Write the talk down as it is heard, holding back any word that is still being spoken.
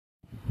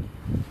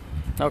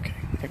Okay,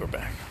 I think we're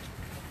back.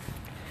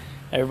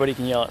 Everybody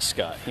can yell at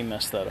Scott. He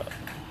messed that up.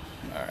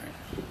 All right.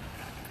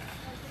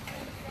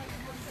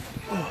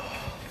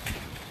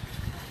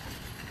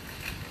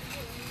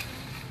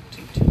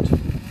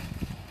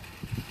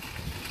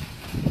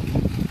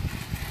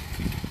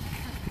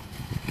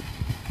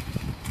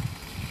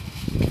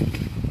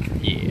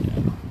 Yeah.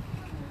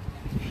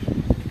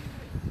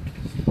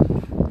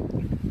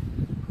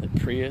 The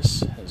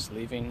Prius is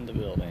leaving the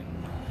building.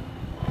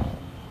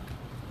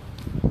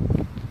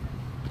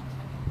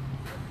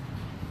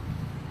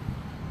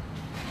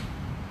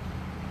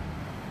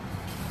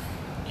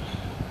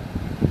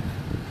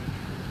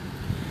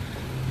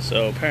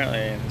 So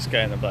apparently this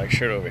guy in the black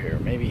shirt over here,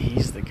 maybe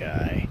he's the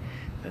guy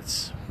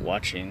that's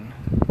watching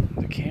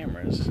the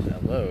cameras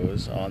at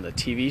Lowe's on the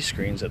TV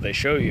screens that they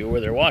show you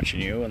where they're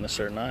watching you in the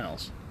certain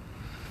aisles.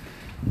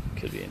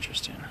 Could be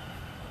interesting.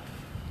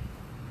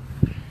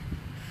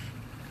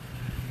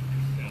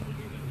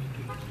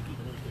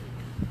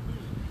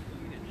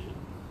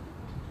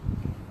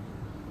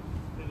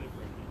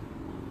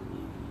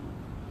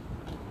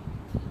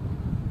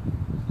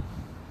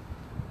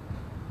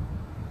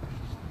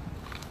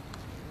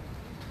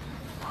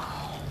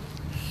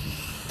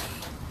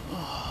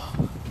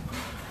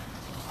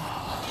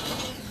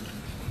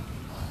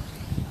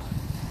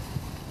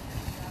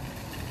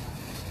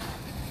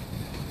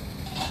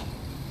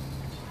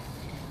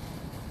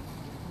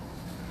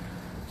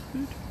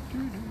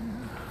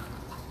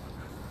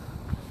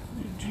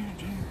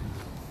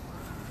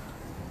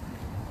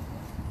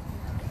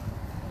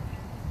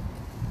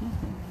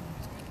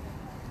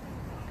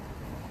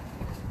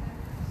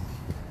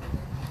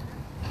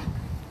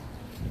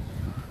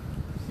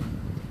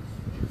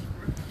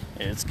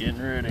 It's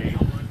getting ready.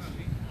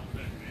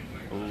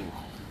 Ooh.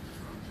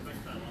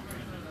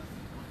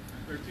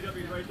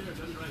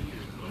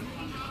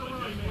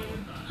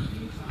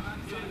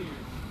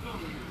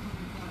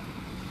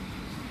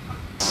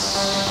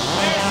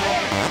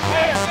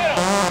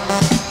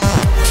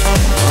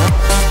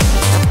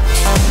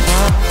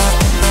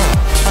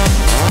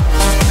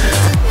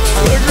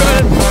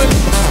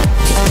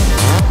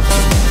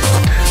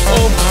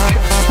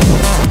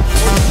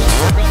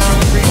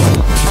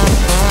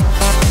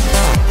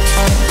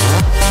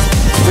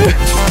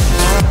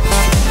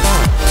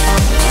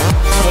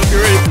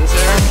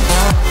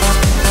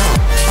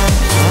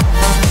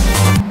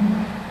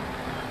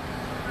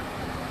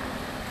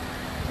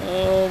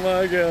 Oh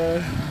my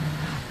God.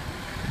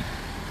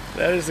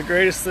 That is the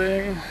greatest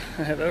thing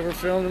I have ever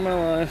filmed in my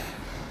life.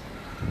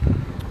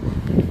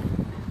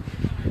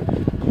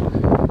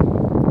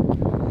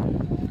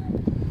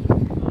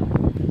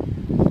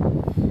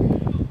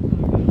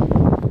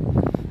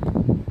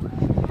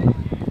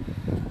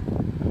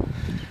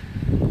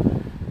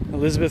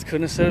 Elizabeth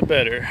couldn't have said it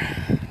better.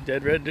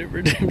 Dead Red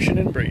Redemption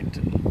in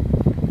Bradenton.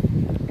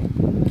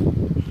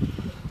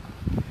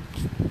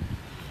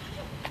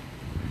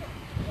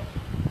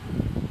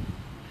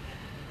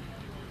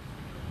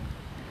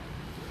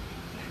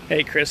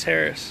 Hey, Chris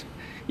Harris,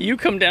 you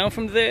come down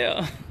from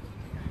there.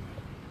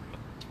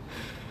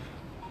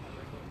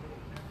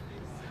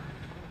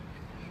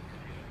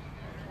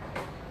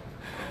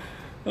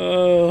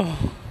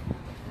 Oh,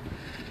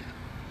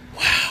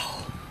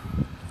 wow.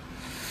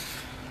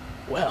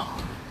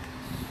 Well,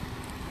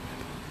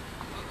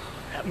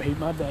 that made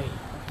my day.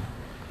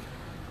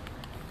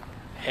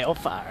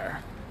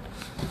 Hellfire.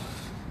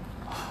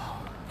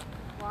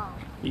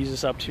 Use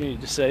this opportunity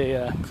to say,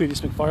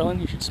 Cletus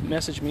McFarland, you should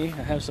message me.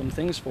 I have some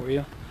things for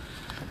you.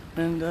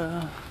 And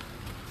I'm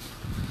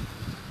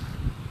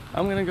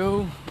gonna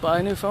go buy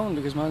a new phone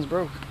because mine's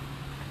broke.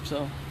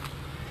 So,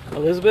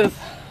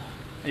 Elizabeth,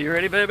 are you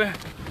ready, baby?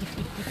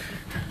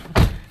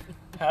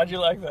 How'd you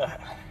like that?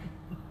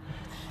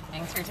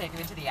 Thanks for taking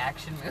me to the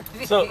action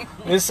movie. So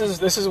this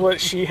is what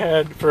she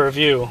had for a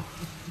view.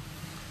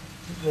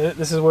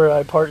 This is where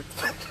I parked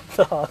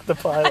the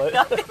pilot.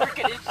 I thought they were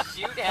going to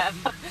shoot him,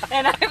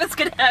 and I was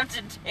going to have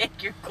to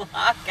take your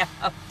Glock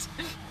out.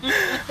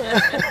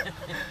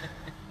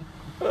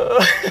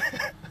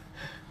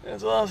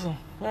 That's awesome.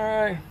 All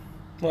right.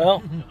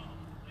 Well,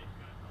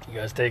 you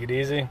guys take it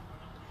easy.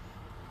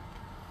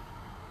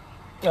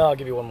 I'll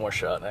give you one more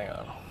shot. Hang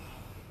on.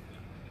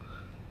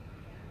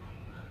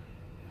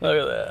 Look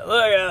at that.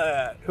 Look at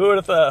that. Who would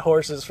have thought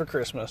horses for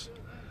Christmas?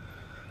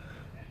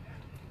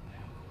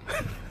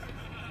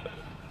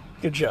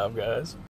 Good job, guys.